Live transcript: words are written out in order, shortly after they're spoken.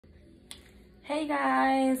Hey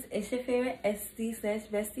guys, it's your favorite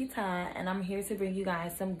Esthetic Time, and I'm here to bring you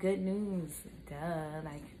guys some good news. Duh,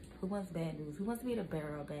 like, who wants bad news? Who wants to be the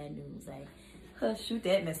bearer of bad news? Like, shoot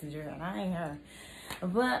that messenger, and I ain't her.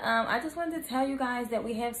 But I just wanted to tell you guys that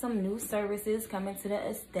we have some new services coming to the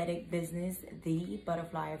aesthetic business, the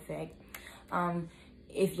Butterfly Effect.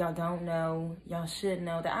 If y'all don't know, y'all should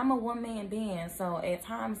know that I'm a one-man band, so at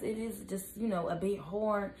times it is just, a bit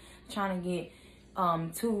hard trying to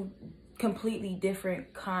get two completely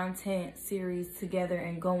different content series together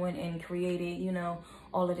and going and created,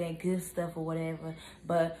 all of that good stuff or whatever.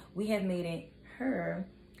 But we have made it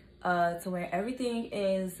to where everything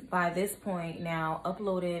is, by this point now,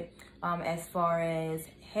 uploaded as far as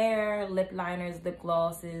hair, lip liners, lip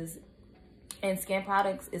glosses, and skin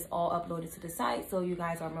products is all uploaded to the site. So you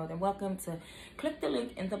guys are more than welcome to click the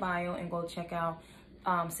link in the bio and go check out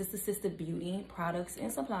Sister Beauty products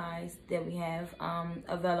and supplies that we have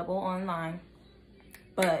available online.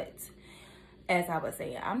 But as I was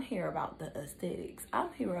saying, I'm here about the aesthetics.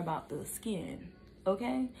 I'm here about the skin,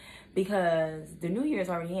 okay? Because the new year is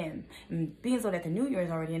already in. And being so that the new year is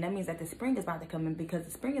already in, that means that the spring is about to come in. Because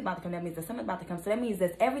the spring is about to come, that means the summer is about to come. So that means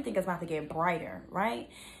that everything is about to get brighter, right?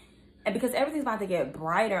 And because everything's about to get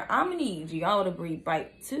brighter, I'm gonna need y'all to be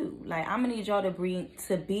bright too. Like, I'm gonna need y'all to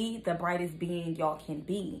be the brightest being y'all can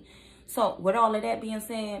be. So with all of that being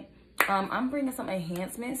said, I'm bringing some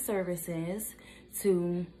enhancement services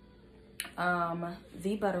to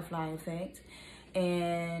the Butterfly Effect.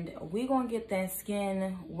 And we're gonna get that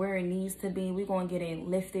skin where it needs to be. We're gonna get it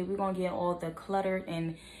lifted. We're gonna get all the clutter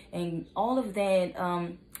and all of that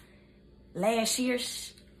last year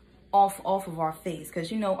off of our face, because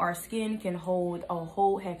our skin can hold a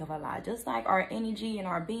whole heck of a lot. Just like our energy and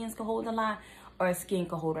our beings can hold a lot, our skin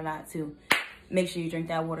can hold a lot too. Make sure you drink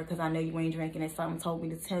that water, because I know you ain't drinking it. Something told me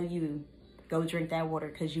to tell you, go drink that water,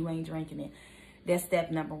 because you ain't drinking it. That's step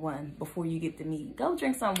number one before you get to me. Go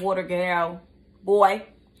drink some water, girl. Boy,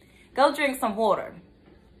 go drink some water.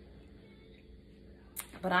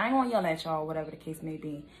 But I ain't gonna yell at y'all, whatever the case may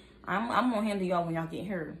be. I'm gonna handle y'all when y'all get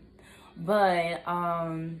hurt. But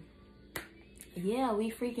yeah, we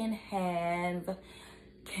freaking have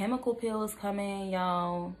chemical pills coming,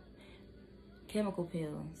 y'all. Chemical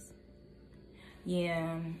pills.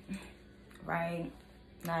 Yeah, right?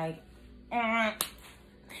 Like,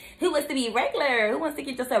 who wants to be regular? Who wants to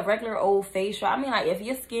get just a regular old facial? I mean, like, if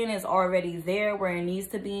your skin is already there where it needs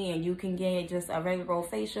to be and you can get just a regular old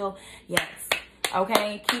facial, yes.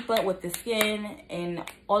 Okay, keep up with the skin and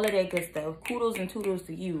all of that good stuff. Kudos and toodles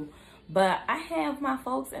to you. But I have my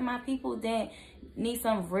folks and my people that need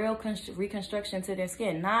some real reconstruction to their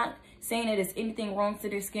skin. Not saying that there's anything wrong to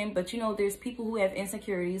their skin, but there's people who have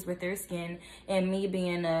insecurities with their skin. And me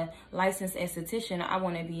being a licensed esthetician, I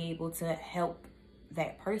want to be able to help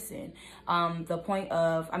that person.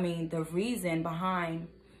 The reason behind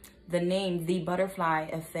the name The Butterfly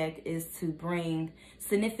Effect is to bring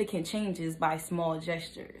significant changes by small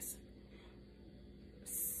gestures.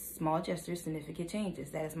 Small gestures, significant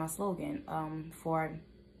changes. That is my slogan for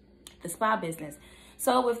the spa business.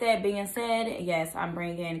 So with that being said, yes, I'm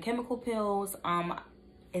bringing chemical pills.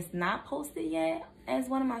 It's not posted yet as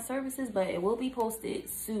one of my services, but it will be posted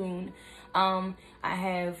soon. I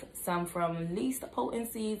have some from least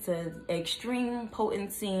potency to extreme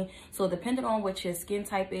potency. So depending on what your skin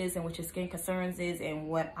type is and what your skin concerns is and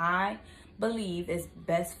what I believe is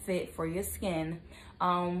best fit for your skin,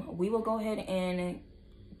 we will go ahead and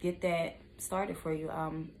get that started for you,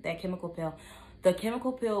 that chemical pill. The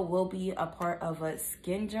chemical pill will be a part of a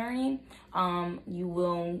skin journey. You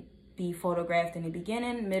will be photographed in the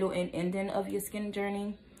beginning, middle, and ending of your skin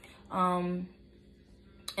journey. And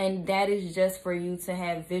that is just for you to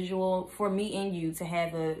have visual, for me and you to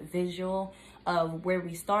have a visual of where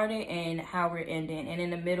we started and how we're ending. And in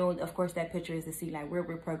the middle, of course, that picture is to see like where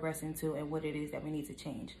we're progressing to and what it is that we need to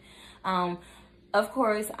change. Of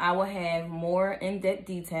course, I will have more in-depth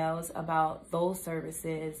details about those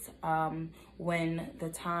services when the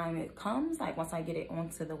time it comes, like once I get it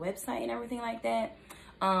onto the website and everything like that.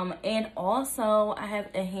 And also, I have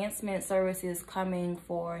enhancement services coming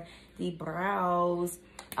for the brows.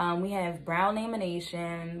 We have brow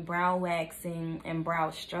lamination, brow waxing, and brow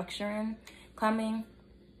structuring coming.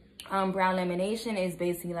 Brow lamination is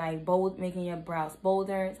basically like making your brows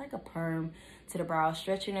bolder. It's like a perm to the brow,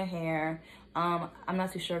 stretching the hair. I'm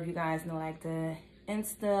not too sure if you guys know like the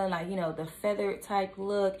Insta, like, the feathered type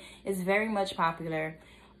look is very much popular.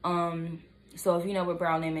 So if you know what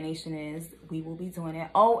brow lamination is, we will be doing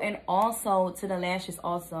that. Oh, and also to the lashes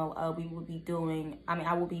also, we will be doing,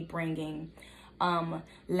 I will be bringing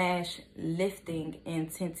lash lifting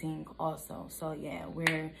and tinting also. So yeah,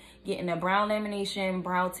 we're getting a brow lamination,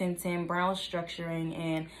 brow tinting, brow structuring,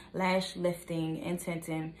 and lash lifting and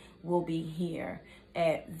tinting will be here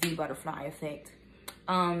at the Butterfly Effect.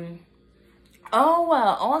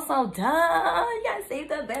 Also, duh, you gotta save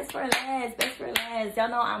the best for last, best for last. Y'all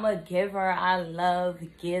know I'm a giver. I love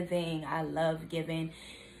giving. I love giving.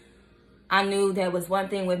 I knew that was one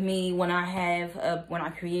thing with me when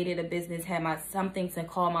I created a business, had something to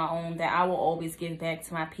call my own, that I will always give back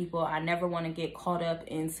to my people. I never want to get caught up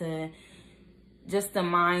into just the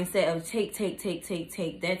mindset of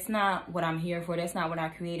take. That's not what I'm here for. That's not what I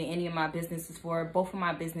created any of my businesses for. Both of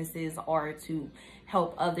my businesses are to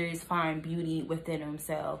help others find beauty within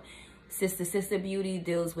themselves. Sister Beauty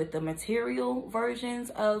deals with the material versions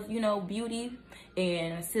of, you know, beauty,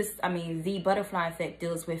 and the Butterfly Effect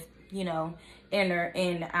deals with, you know, inner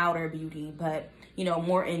and outer beauty, but, you know,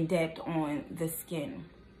 more in depth on the skin.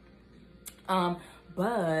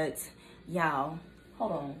 But y'all,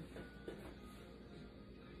 hold on.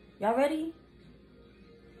 Y'all ready?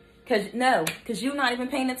 Cause you're not even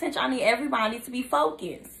paying attention. I need everybody to be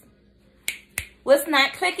focused. What's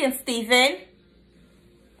not clicking, Stephen?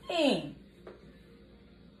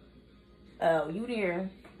 Oh, you there.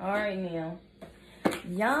 All right, now.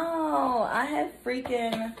 Y'all, I have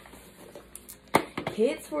freaking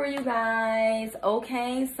kits for you guys.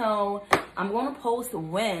 Okay, so I'm going to post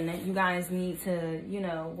when you guys need to, you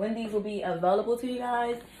know, when these will be available to you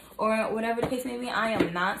guys, or whatever the case may be. I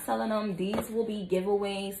am not selling them. These will be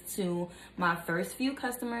giveaways to my first few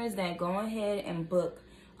customers that go ahead and book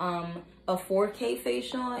a 4K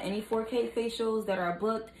facial. Any 4K facials that are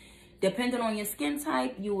booked, depending on your skin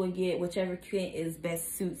type, you will get whichever kit is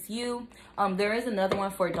best suits you. There is another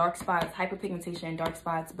one for dark spots, hyperpigmentation and dark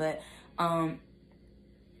spots, but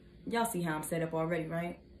y'all see how I'm set up already,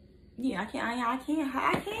 right? Yeah, I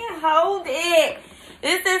can't hold it.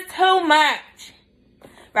 This is too much.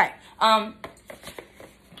 Right.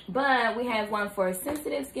 But we have one for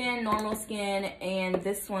sensitive skin, normal skin, and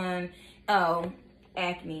this one,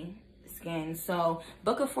 acne skin. So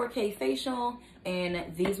book a 4K facial,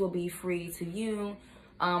 and these will be free to you.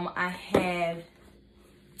 I have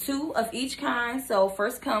 2 of each kind, so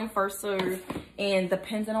first come, first serve, and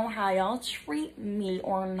depending on how y'all treat me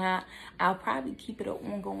or not, I'll probably keep it an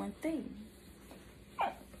ongoing thing.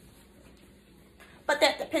 But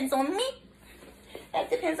that depends on me. That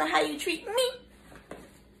depends on how you treat me.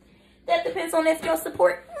 That depends on if you'll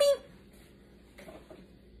support me.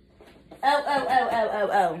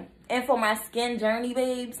 Oh. And for my skin journey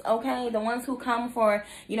babes, okay, the ones who come for,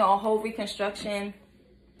 you know, a whole reconstruction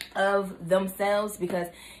of themselves, because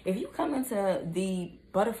if you come into the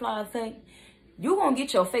Butterfly Effect, you're gonna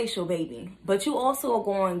get your facial, baby, but you also are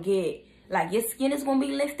gonna get, like, your skin is gonna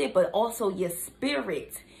be lifted, but also your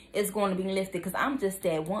spirit is going to be lifted, because I'm just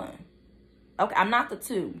that one. Okay, I'm not the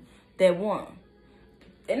 2, that one.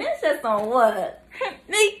 And that's just on what?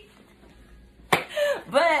 Me.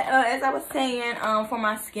 But as I was saying, for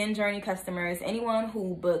my skin journey customers, anyone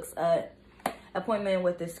who books a appointment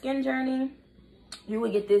with the skin journey, you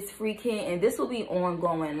will get this free kit, and this will be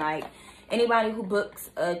ongoing. Like, anybody who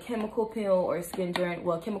books a chemical peel or skin journey,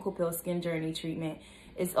 well, chemical peel skin journey treatment,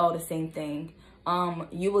 it's all the same thing.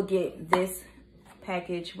 You will get this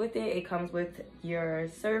package with it. It comes with your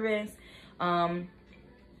service.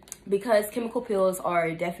 Because chemical peels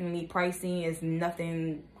are definitely pricey, it's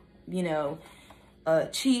nothing, you know,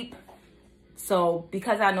 cheap. So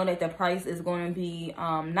because I know that the price is going to be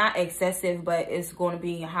not excessive, but it's going to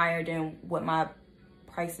be higher than what my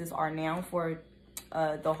prices are now for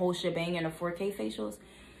the whole shebang and the 4K facials.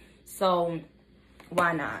 So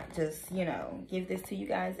why not just, you know, give this to you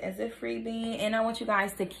guys as a freebie. And I want you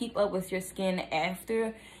guys to keep up with your skin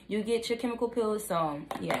after you get your chemical peels. So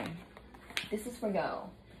yeah, this is for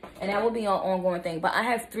y'all. And that will be an ongoing thing. But I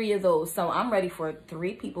have 3 of those. So I'm ready for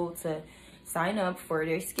 3 people to sign up for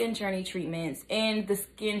their skin journey treatments. And the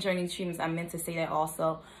skin journey treatments, I meant to say that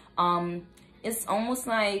also. It's almost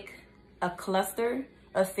like a cluster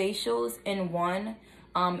of facials in one.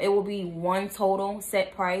 It will be one total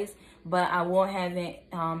set price. But I will have it,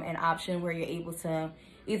 an option where you're able to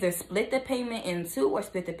either split the payment in 2 or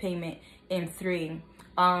split the payment in 3.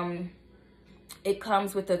 It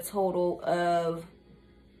comes with a total of,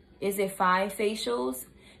 is it 5 facials?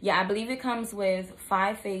 Yeah, I believe it comes with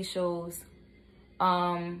 5 facials.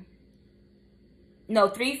 No,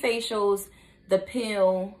 3 facials, the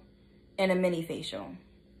peel, and a mini facial.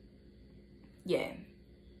 Yeah,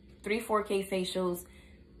 3 4K facials,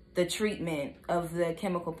 the treatment of the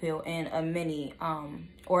chemical peel, and a mini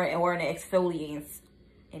or an exfoliant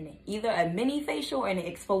either a mini facial or an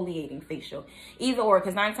exfoliating facial, either or,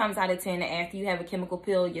 because 9 times out of 10 after you have a chemical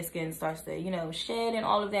peel, your skin starts to, you know, shed and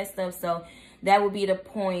all of that stuff. So that would be the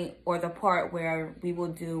point or the part where we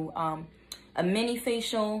will do a mini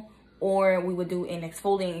facial, or we would do an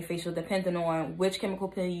exfoliating facial, depending on which chemical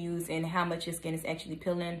peel you use and how much your skin is actually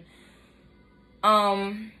peeling.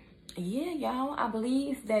 Yeah, y'all, I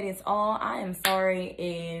believe that is all. I am sorry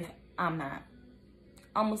if I'm not.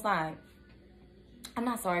 Almost like, I'm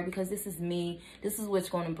not sorry, because this is me. This is what's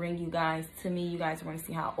going to bring you guys to me. You guys are going to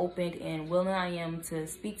see how open and willing I am to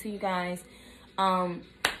speak to you guys.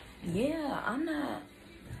 Yeah, I'm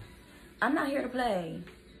not here to play.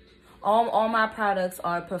 All my products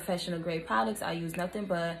are professional grade products. I use nothing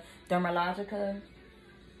but Dermalogica.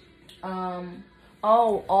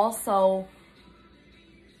 Oh, also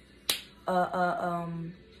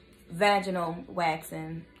vaginal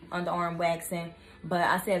waxing, underarm waxing. But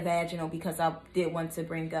I said vaginal because I did want to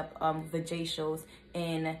bring up vajacials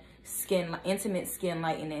and intimate skin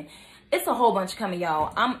lightening. It's a whole bunch coming,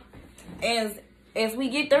 y'all. As we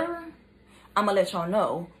get there, I'm gonna let y'all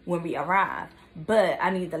know when we arrive. But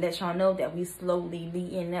I need to let y'all know that we slowly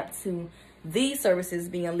leading up to these services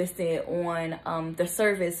being listed on the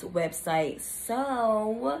service website.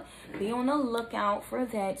 So be on the lookout for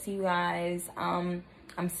that, you guys. I'm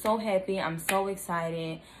so happy. I'm so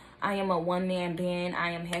excited. I am a one-man band.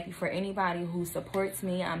 I am happy for anybody who supports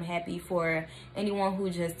me. I'm happy for anyone who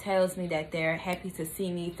just tells me that they're happy to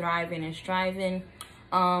see me thriving and striving.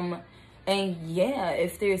 And yeah,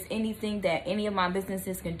 if there's anything that any of my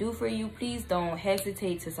businesses can do for you, please don't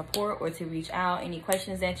hesitate to support or to reach out. Any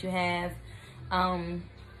questions that you have.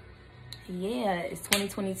 Yeah, it's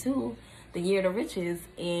 2022, the year of the riches,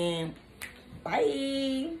 and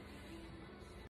bye.